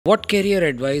What career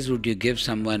advice would you give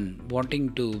someone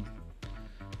wanting to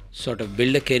sort of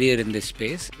build a career in this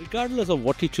space? Regardless of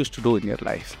what you choose to do in your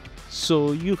life.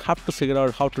 So you have to figure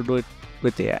out how to do it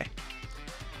with AI.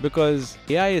 Because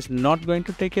AI is not going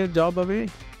to take your job away,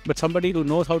 but somebody who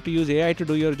knows how to use AI to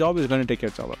do your job is going to take your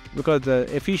job away. Because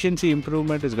the efficiency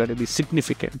improvement is going to be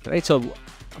significant, right? So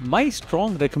my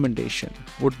strong recommendation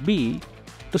would be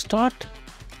to start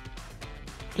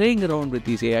playing around with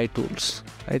these AI tools,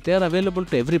 right? They are available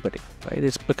to everybody, right?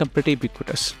 It's become pretty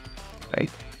ubiquitous, right?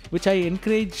 Which I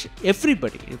encourage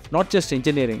everybody, not just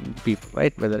engineering people,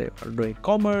 right? Whether you're doing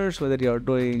commerce, whether you're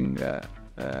doing,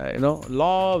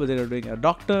 law, whether you're doing a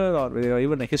doctor, or whether you're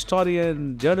even a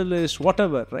historian, journalist,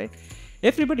 whatever, right?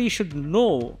 Everybody should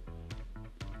know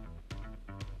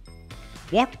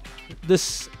what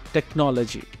this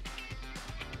technology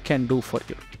can do for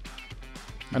you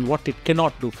and what it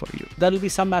cannot do for you. There will be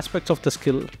some aspects of the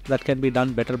skill that can be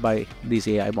done better by these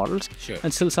AI models. Sure.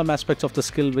 And still some aspects of the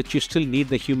skill which you still need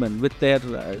the human with their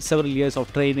several years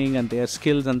of training and their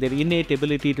skills and their innate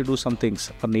ability to do some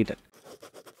things are needed.